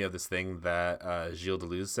remind me of this thing that Gilles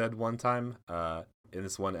Deleuze said one time in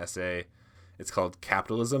this one essay. It's called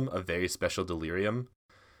Capitalism, a Very Special Delirium,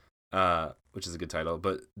 which is a good title.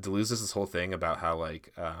 But Deleuze does this whole thing about how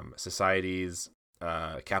like societies,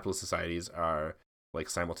 capitalist societies are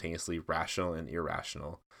like simultaneously rational and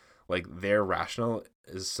irrational. Like they're rational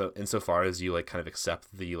is so insofar as you like kind of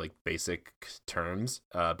accept the like basic terms.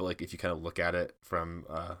 But like if you kind of look at it from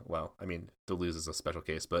Deleuze is a special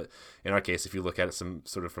case, but in our case, if you look at it some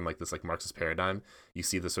sort of from like this like Marxist paradigm, you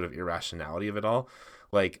see the sort of irrationality of it all.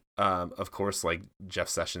 Like, of course, like Jeff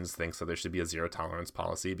Sessions thinks that there should be a zero tolerance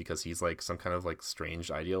policy because he's like some kind of like strange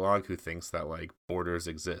ideologue who thinks that like borders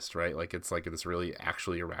exist, right? Like it's like this really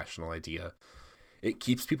actually irrational idea. It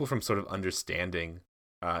keeps people from sort of understanding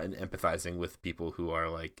and empathizing with people who are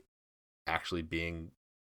like actually being,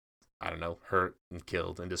 I don't know, hurt and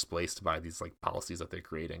killed and displaced by these like policies that they're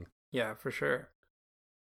creating. Yeah, for sure.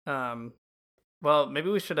 Well, maybe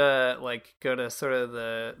we should go to sort of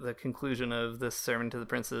the conclusion of this sermon to the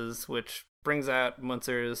princes, which brings out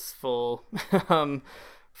Munzer's full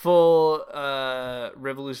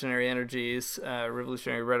revolutionary energies,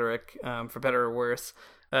 revolutionary rhetoric, for better or worse.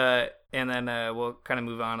 And then we'll kind of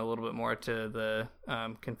move on a little bit more to the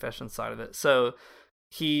confession side of it. So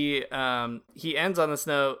he ends on this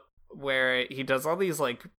note where he does all these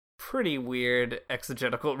like pretty weird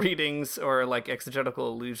exegetical readings or like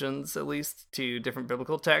exegetical allusions, at least, to different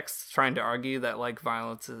biblical texts, trying to argue that like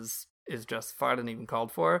violence is justified and even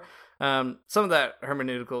called for. Some of that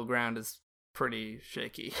hermeneutical ground is pretty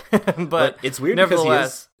shaky, but it's weird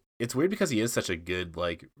nevertheless. It's weird because he is such a good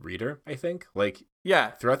like reader, I think. Like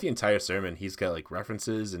yeah, throughout the entire sermon, he's got like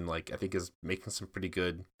references and like I think is making some pretty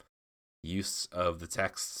good use of the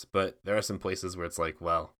texts, but there are some places where it's like,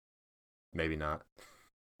 well, maybe not.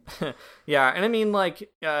 Yeah, and I mean,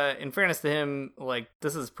 like, in fairness to him, like,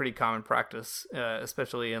 this is pretty common practice,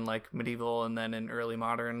 especially in, like, medieval and then in early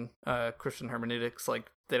modern Christian hermeneutics.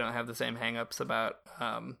 Like, they don't have the same hang-ups about,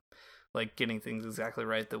 like, getting things exactly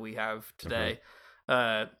right that we have today.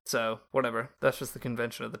 Mm-hmm. So, whatever. That's just the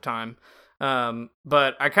convention of the time.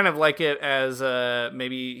 But I kind of like it as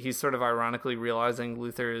maybe he's sort of ironically realizing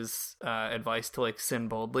Luther's advice to, like, sin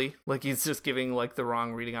boldly. Like, he's just giving, like, the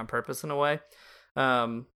wrong reading on purpose in a way.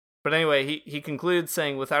 But anyway, he concludes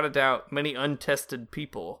saying, without a doubt, many untested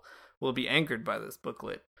people will be angered by this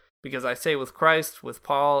booklet, because I say with Christ, with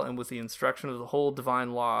Paul, and with the instruction of the whole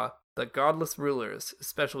divine law, that godless rulers,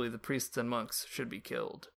 especially the priests and monks, should be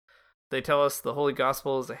killed. They tell us the Holy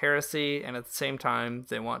Gospel is a heresy, and at the same time,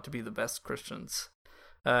 they want to be the best Christians.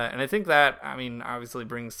 And I think that, I mean, obviously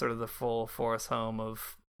brings sort of the full force home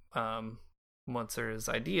of Munzer's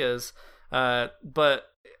ideas, but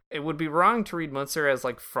it would be wrong to read Munzer as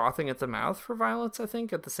like frothing at the mouth for violence, I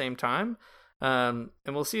think, at the same time. And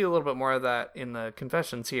we'll see a little bit more of that in the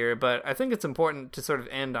confessions here, but I think it's important to sort of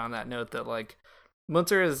end on that note that like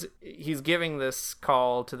Munzer he's giving this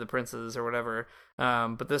call to the princes or whatever,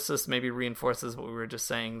 but this just maybe reinforces what we were just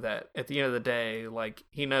saying, that at the end of the day, like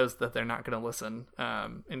he knows that they're not going to listen.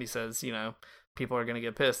 And he says, you know, people are going to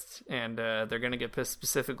get pissed, and they're going to get pissed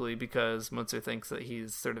specifically because Munzer thinks that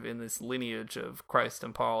he's sort of in this lineage of Christ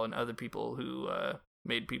and Paul and other people who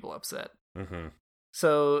made people upset. Mm-hmm.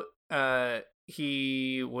 So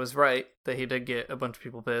he was right that he did get a bunch of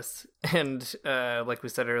people pissed, and like we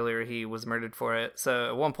said earlier, he was murdered for it. So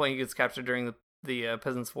at one point he gets captured during the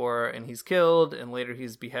Peasants' War, and he's killed, and later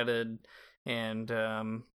he's beheaded, and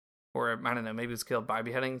or I don't know, maybe he was killed by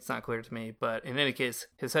beheading. It's not clear to me, but in any case,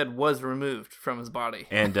 his head was removed from his body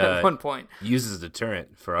and at one point. Used as a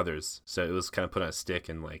deterrent for others, so it was kind of put on a stick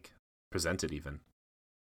and like presented even.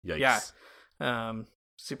 Yikes! Yeah,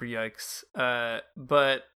 super yikes.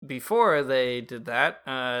 But before they did that,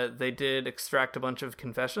 they did extract a bunch of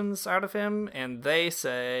confessions out of him, and they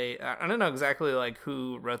say, I don't know exactly like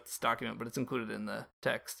who wrote this document, but it's included in the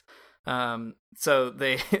text. So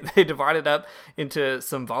they they divided up into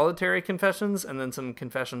some voluntary confessions and then some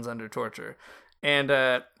confessions under torture. And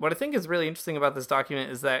what I think is really interesting about this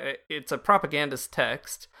document is that it's a propagandist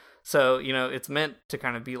text. So, it's meant to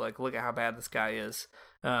kind of be like, look at how bad this guy is.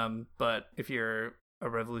 But if you're a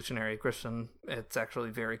revolutionary Christian, it's actually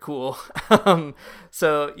very cool.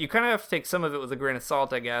 So you kind of have to take some of it with a grain of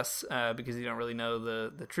salt, I guess, because you don't really know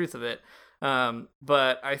the truth of it.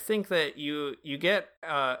 But I think that you get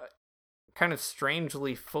a kind of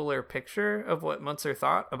strangely fuller picture of what Muntzer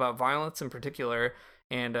thought about violence in particular,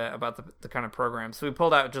 and about the kind of program. So we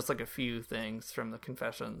pulled out just like a few things from the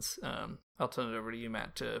confessions. I'll turn it over to you,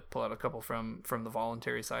 Matt, to pull out a couple from the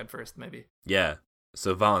voluntary side first, maybe. Yeah.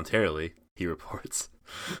 So voluntarily, he reports.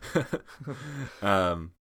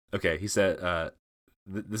 Okay, he said,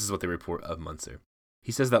 this is what they report of Muntzer.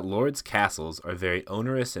 He says that lords' castles are very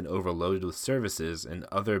onerous and overloaded with services and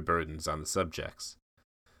other burdens on the subjects.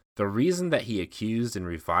 The reason that he accused and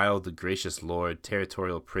reviled the gracious lord,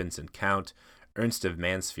 territorial prince, and count Ernst of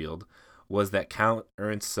Mansfield was that Count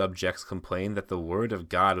Ernst's subjects complained that the word of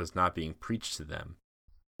God was not being preached to them.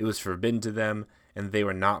 It was forbidden to them, and they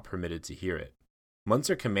were not permitted to hear it.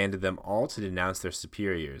 Muntzer commanded them all to denounce their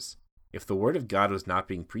superiors. If the word of God was not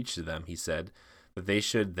being preached to them, he said, that they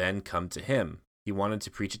should then come to him. He wanted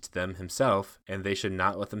to preach it to them himself, and they should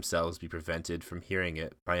not let themselves be prevented from hearing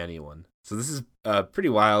it by anyone. So this is pretty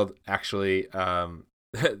wild, actually.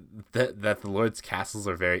 That the Lord's castles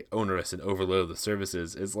are very onerous and overloaded with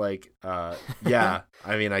services is like, yeah,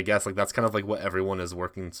 I mean, I guess like that's kind of like what everyone is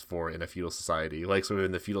working for in a feudal society. Like sort of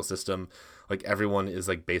in the feudal system, like everyone is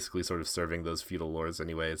like basically sort of serving those feudal lords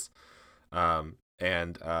anyways. That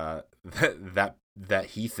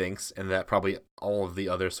he thinks, and that probably all of the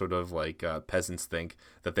other sort of like peasants think,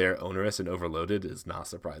 that they are onerous and overloaded is not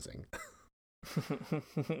surprising.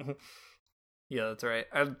 Yeah, that's right.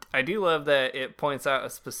 I do love that it points out a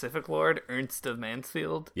specific lord, Ernst of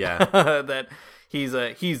Mansfield. Yeah. That he's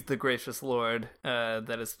the gracious lord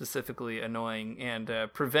that is specifically annoying and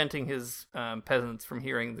preventing his peasants from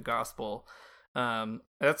hearing the gospel.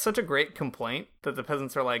 That's such a great complaint that the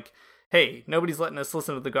peasants are like, hey, nobody's letting us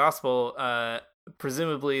listen to the gospel.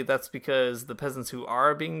 Presumably that's because the peasants who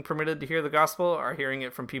are being permitted to hear the gospel are hearing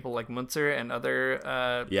it from people like Muntzer and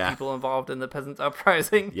other people involved in the peasants'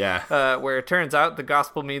 uprising. Yeah. Where it turns out the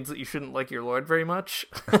gospel means that you shouldn't like your lord very much.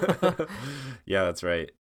 Yeah, that's right.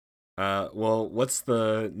 Well, what's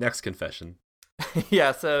the next confession?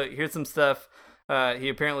 Yeah, so here's some stuff. He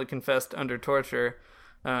apparently confessed under torture.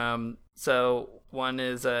 So one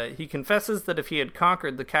is he confesses that if he had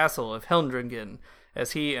conquered the castle of Helmdringen,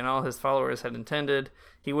 as he and all his followers had intended,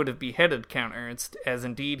 he would have beheaded Count Ernst, as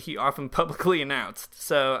indeed he often publicly announced.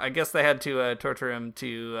 So I guess they had to torture him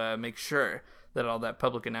to make sure that all that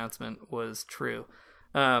public announcement was true.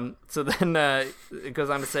 So then it goes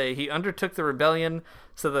on to say, he undertook the rebellion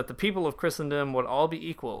so that the people of Christendom would all be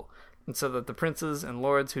equal, and so that the princes and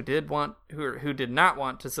lords who did not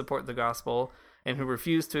want to support the gospel and who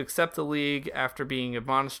refused to accept the League after being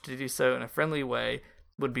admonished to do so in a friendly way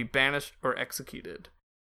would be banished or executed.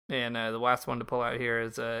 And the last one to pull out here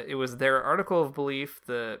is it was their article of belief,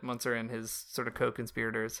 the Muntzer and his sort of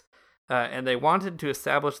co-conspirators, and they wanted to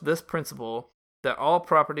establish this principle that all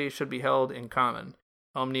property should be held in common,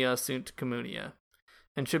 omnia sunt communia,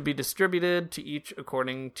 and should be distributed to each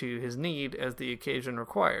according to his need as the occasion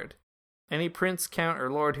required. Any prince, count,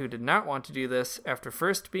 or lord who did not want to do this, after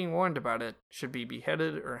first being warned about it, should be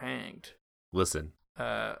beheaded or hanged. Listen,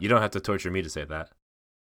 you don't have to torture me to say that.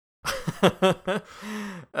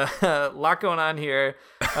 A lot going on here.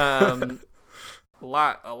 A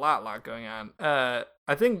lot going on.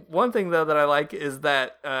 I think one thing though that I like is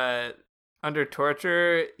that under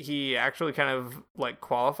torture he actually kind of like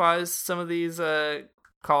qualifies some of these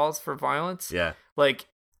calls for violence. Yeah. Like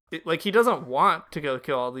he doesn't want to go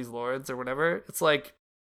kill all these lords or whatever. It's like,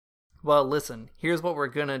 well, listen, here's what we're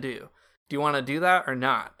gonna do. Do you want to do that or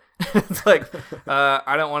not? It's like,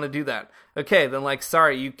 I don't want to do that. Okay, then like,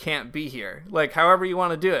 sorry, you can't be here. Like, however you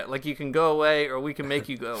want to do it. Like, you can go away, or we can make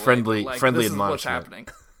you go away. Friendly this admonishment. Is what's happening.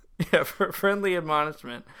 Yeah, for friendly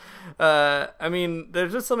admonishment. I mean,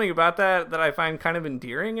 there's just something about that I find kind of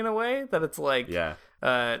endearing in a way. That it's like, yeah,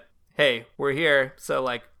 hey, we're here, so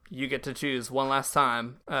like, you get to choose one last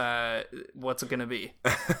time. What's it gonna be?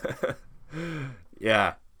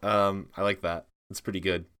 Yeah, I like that. It's pretty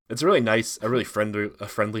good. It's really nice, a really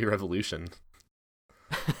friendly revolution.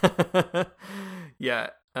 Yeah,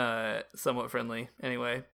 somewhat friendly.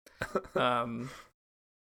 Anyway,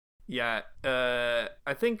 yeah,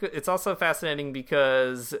 I think it's also fascinating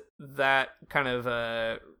because that kind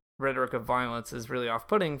of rhetoric of violence is really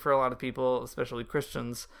off-putting for a lot of people, especially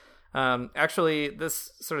Christians. Actually,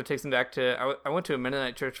 this sort of takes me back to I went to a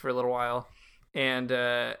Mennonite church for a little while, and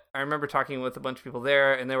I remember talking with a bunch of people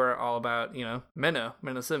there, and they were all about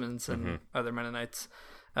Menno Simmons and other Mennonites,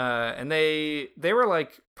 and they were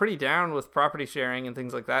like pretty down with property sharing and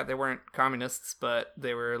things like that. They weren't communists, but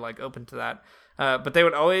they were like open to that. But they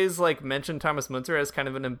would always like mention Thomas Müntzer as kind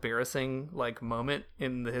of an embarrassing like moment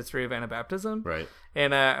in the history of Anabaptism. Right.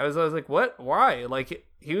 And I was like, what? Why? Like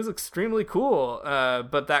he was extremely cool.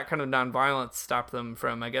 But that kind of nonviolence stopped them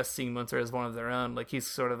from, I guess, seeing Müntzer as one of their own. Like he's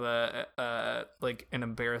sort of like an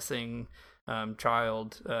embarrassing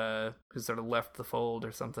child who sort of left the fold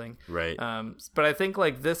or something. Right. But I think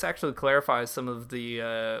like this actually clarifies some of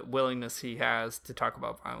the willingness he has to talk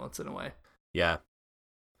about violence in a way. Yeah.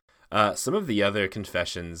 Some of the other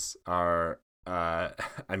confessions are, I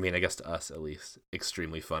mean, I guess to us at least,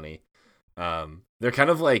 extremely funny. They're kind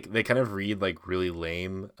of like, they kind of read like really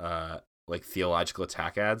lame, like theological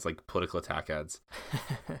attack ads, like political attack ads.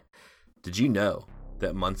 Did you know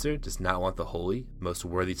that Müntzer does not want the holy, most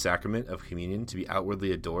worthy sacrament of communion to be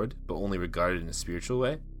outwardly adored, but only regarded in a spiritual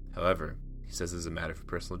way? However, he says it is a matter for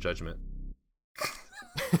personal judgment.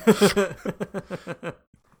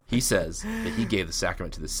 He says that he gave the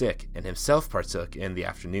sacrament to the sick and himself partook in the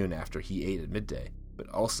afternoon after he ate at midday, but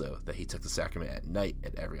also that he took the sacrament at night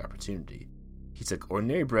at every opportunity. He took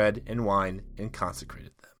ordinary bread and wine and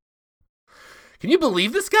consecrated them. Can you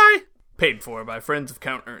believe this guy? Paid for by friends of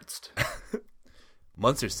Count Ernst.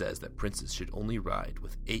 Müntzer says that princes should only ride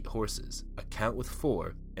with 8 horses, a count with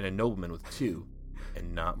 4, and a nobleman with 2,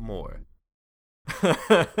 and not more.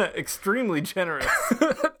 Extremely generous.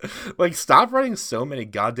 Like, stop riding so many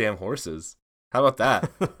goddamn horses. How about that?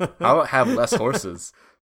 How about have less horses?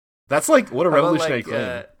 That's like what a revolutionary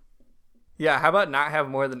claim. Yeah, how about not have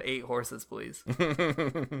more than 8 horses, please?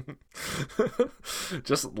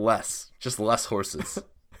 Just less horses.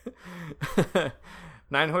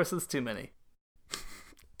 9 horses too many.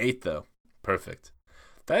 8 though, perfect.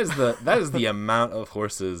 That is the amount of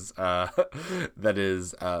horses that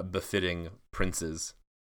is befitting princes,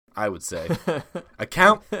 I would say. A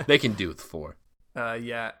count they can do with 4.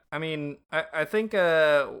 Yeah, I mean, I think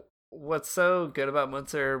what's so good about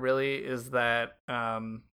Müntzer really is that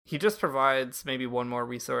he just provides maybe one more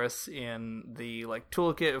resource in the like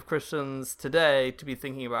toolkit of Christians today to be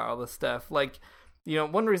thinking about all this stuff. Like, you know,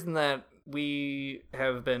 one reason that we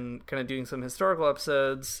have been kind of doing some historical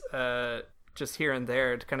episodes just here and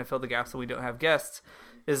there to kind of fill the gaps that we don't have guests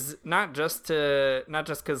is not just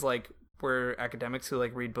because like we're academics who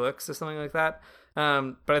like read books or something like that,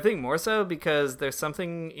 but I think more so because there's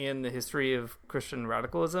something in the history of Christian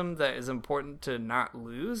radicalism that is important to not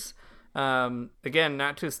lose. Again,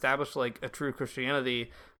 not to establish like a true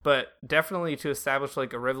Christianity, but definitely to establish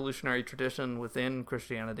like a revolutionary tradition within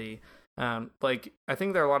Christianity. Like, I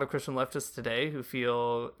think there are a lot of Christian leftists today who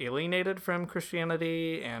feel alienated from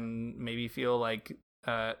Christianity and maybe feel like,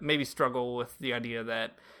 maybe struggle with the idea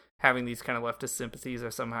that having these kind of leftist sympathies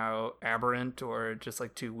are somehow aberrant or just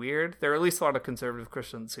like too weird. There are at least a lot of conservative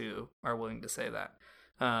Christians who are willing to say that.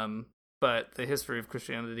 But the history of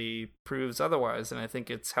Christianity proves otherwise. And I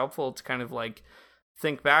think it's helpful to kind of like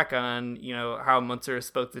think back on, you know, how Müntzer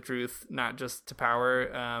spoke the truth, not just to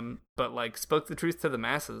power, but like spoke the truth to the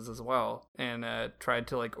masses as well, and tried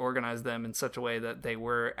to like organize them in such a way that they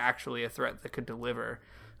were actually a threat that could deliver,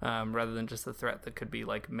 rather than just a threat that could be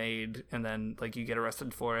like made and then like you get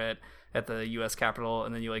arrested for it at the U.S. Capitol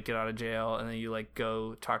and then you like get out of jail and then you like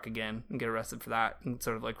go talk again and get arrested for that and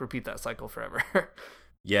sort of like repeat that cycle forever.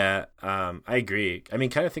 Yeah, I agree. I mean,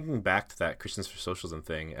 kind of thinking back to that Christians for Socialism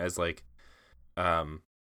thing as like,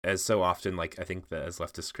 as so often, like, I think that as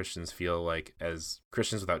leftist Christians feel like as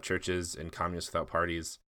Christians without churches and communists without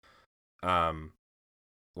parties,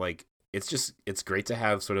 like, it's great to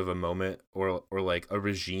have sort of a moment or like a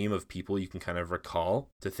regime of people you can kind of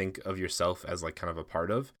recall to think of yourself as like kind of a part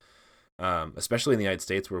of, especially in the United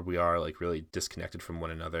States where we are like really disconnected from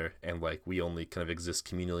one another and like we only kind of exist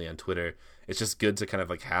communally on Twitter. It's just good to kind of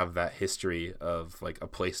like have that history of like a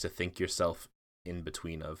place to think yourself in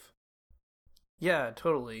between of. Yeah,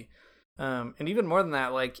 totally. And even more than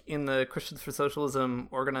that, like in the Christians for Socialism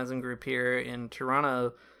organizing group here in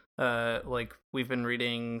Toronto, like we've been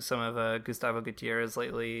reading some of Gustavo Gutierrez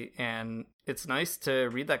lately, and it's nice to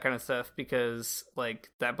read that kind of stuff because like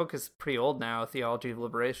that book is pretty old now, Theology of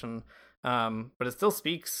Liberation, but it still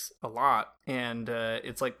speaks a lot, and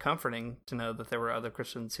it's like comforting to know that there were other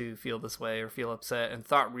Christians who feel this way or feel upset and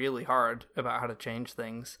thought really hard about how to change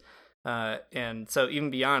things. And so even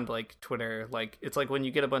beyond like Twitter, like it's like when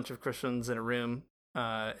you get a bunch of Christians in a room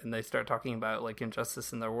and they start talking about like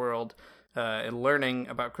injustice in their world, and learning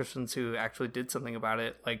about Christians who actually did something about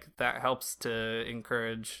it, like that helps to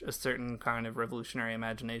encourage a certain kind of revolutionary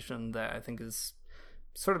imagination that I think has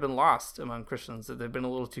sort of been lost among Christians, that they've been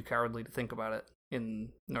a little too cowardly to think about it in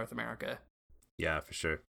North America. Yeah, for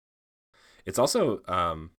sure. It's also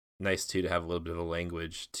nice too to have a little bit of a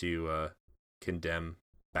language to condemn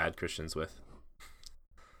bad Christians with.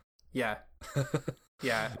 Yeah.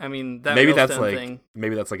 Yeah, I mean, that maybe that's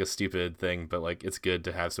like a stupid thing, but like it's good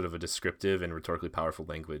to have sort of a descriptive and rhetorically powerful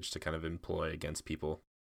language to kind of employ against people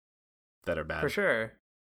that are bad. For sure.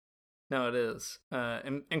 No, it is.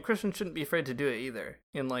 And Christians shouldn't be afraid to do it either,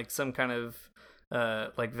 in like some kind of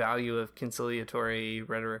like value of conciliatory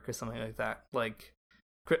rhetoric or something like that. Like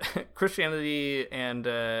Christianity and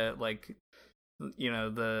like, you know,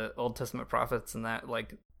 the Old Testament prophets and that,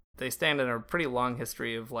 like, they stand in a pretty long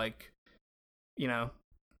history of like, you know,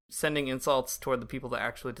 sending insults toward the people that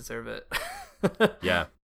actually deserve it. Yeah.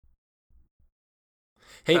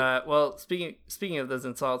 Hey, well, speaking of those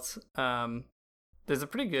insults, there's a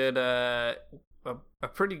pretty good a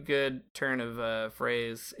pretty good turn of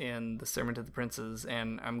phrase in the Sermon to the Princes,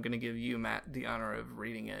 and I'm gonna give you, Matt, the honor of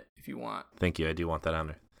reading it if you want. Thank you. I do want that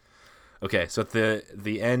honor. Okay, so at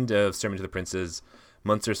the end of Sermon to the Princes,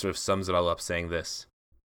 Muntzer sort of sums it all up, saying this,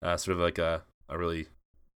 sort of like a really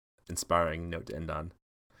inspiring note to end on.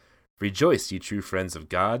 Rejoice, ye true friends of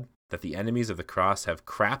God, that the enemies of the cross have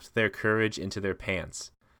crapped their courage into their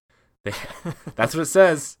pants. That's what it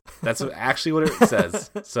says. That's actually what it says.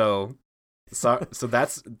 So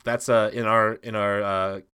that's in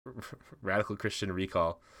our Radical Christian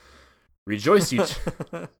Recall. Rejoice, you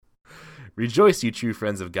true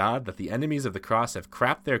friends of God, that the enemies of the cross have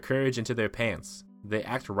crapped their courage into their pants. They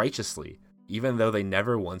act righteously, even though they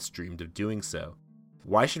never once dreamed of doing so.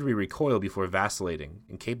 Why should we recoil before vacillating,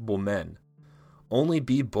 incapable men? Only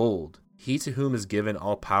be bold. He to whom is given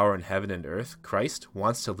all power in heaven and earth, Christ,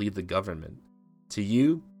 wants to lead the government. To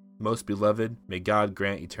you, most beloved, may God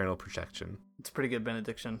grant eternal protection. It's a pretty good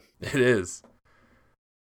benediction. It is.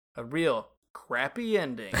 A real crappy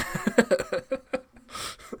ending.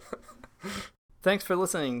 Thanks for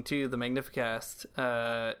listening to the Magnificast.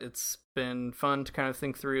 It's been fun to kind of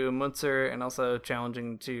think through Muntzer and also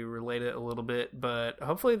challenging to relate it a little bit, but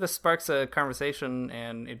hopefully this sparks a conversation,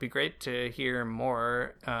 and it'd be great to hear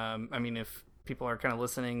more. I mean, if people are kind of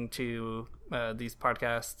listening to these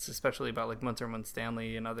podcasts, especially about like Muntzer,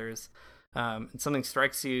 Munstanley, and others, and something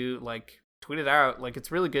strikes you, like, tweet it out. Like, it's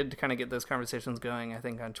really good to kind of get those conversations going, I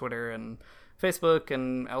think, on Twitter and Facebook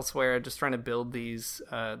and elsewhere, just trying to build these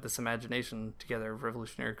this imagination together of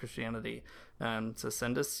revolutionary Christianity. So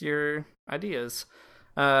send us your ideas.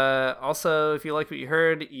 Also, if you like what you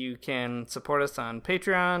heard, you can support us on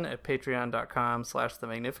Patreon at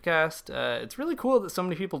patreon.com/themagnificast. It's really cool that so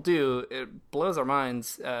many people do. It blows our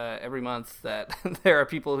minds every month that there are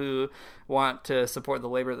people who want to support the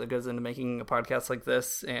labor that goes into making a podcast like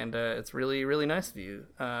this, and it's really, really nice of you.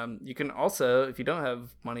 You can also, if you don't have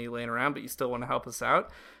money laying around but you still want to help us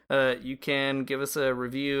out, you can give us a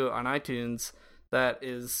review on iTunes. That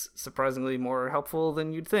is surprisingly more helpful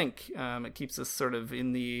than you'd think. It keeps us sort of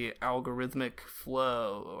in the algorithmic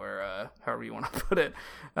flow, or however you want to put it.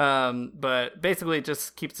 But basically it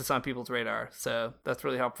just keeps us on people's radar. So that's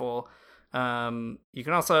really helpful. You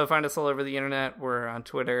can also find us all over the internet. We're on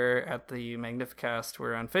Twitter at the Magnificast.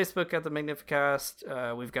 We're on Facebook at the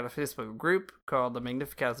Magnificast. We've got a Facebook group called the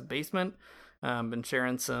Magnificast Basement. Been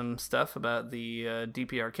sharing some stuff about the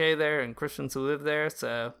DPRK there and Christians who live there,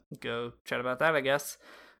 so go chat about that, I guess.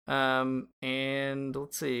 And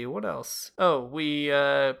let's see, what else? Oh,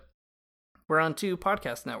 we're on 2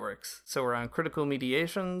 podcast networks. So we're on Critical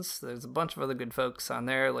Mediations. There's a bunch of other good folks on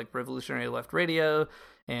there, like Revolutionary Left Radio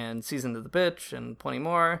and Season to the Bitch and plenty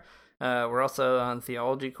more. We're also on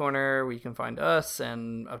Theology Corner, where you can find us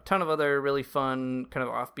and a ton of other really fun kind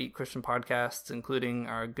of offbeat Christian podcasts, including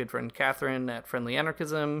our good friend Catherine at Friendly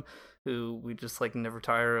Anarchism, who we just like never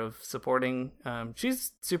tire of supporting.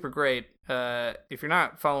 She's super great. If you're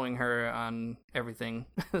not following her on everything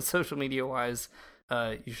social media wise,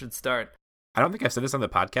 you should start. I don't think I've said this on the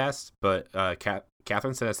podcast, but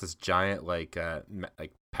Catherine sent us this giant like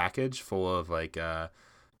package full of like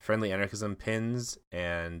Friendly Anarchism pins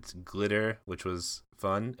and glitter, which was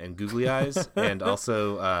fun, and googly eyes. And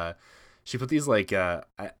also she put these like I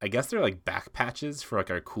guess they're like back patches for like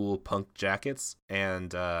our cool punk jackets.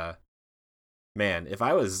 And man, if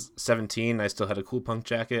I was 17 and I still had a cool punk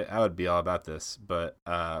jacket, I would be all about this. But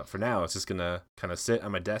for now, it's just gonna kind of sit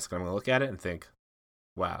on my desk and I'm gonna look at it and think,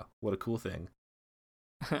 wow, what a cool thing.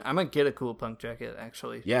 I might get a cool punk jacket,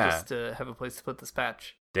 actually. Yeah. Just to have a place to put this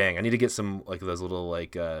patch. Dang, I need to get some like those little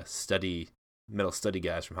like metal study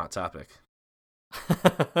guys from Hot Topic.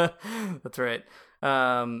 That's right.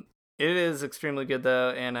 It is extremely good though,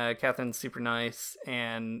 and Catherine's super nice.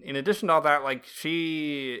 And in addition to all that, like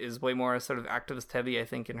she is way more sort of activist heavy, I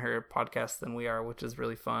think, in her podcast than we are, which is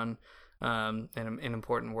really fun and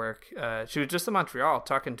important work. She was just in Montreal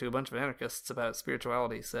talking to a bunch of anarchists about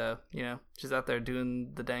spirituality, so she's out there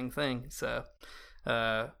doing the dang thing. So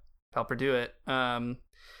help her do it.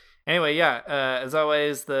 Anyway, as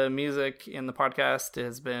always, the music in the podcast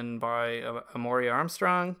has been by Amori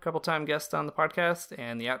Armstrong, couple-time guest on the podcast,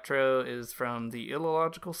 and the outro is from The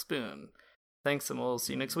Illogical Spoon. Thanks, and we'll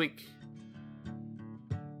see you next week.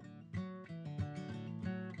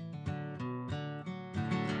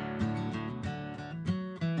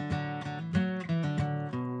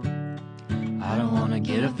 I don't wanna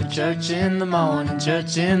get up for church in the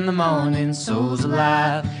morning, souls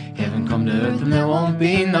alive. Heaven come to earth and there won't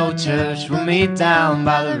be no church. We'll meet down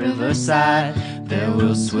by the riverside. There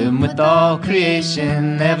we'll swim with all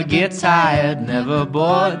creation. Never get tired, never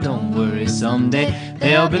bored. Don't worry, someday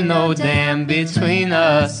there'll be no dam between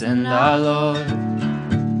us and our Lord.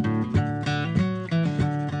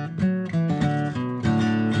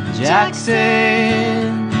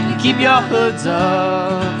 Jackson, keep your hoods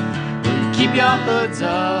up. Keep your hoods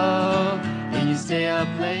up and you stay up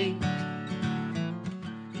late.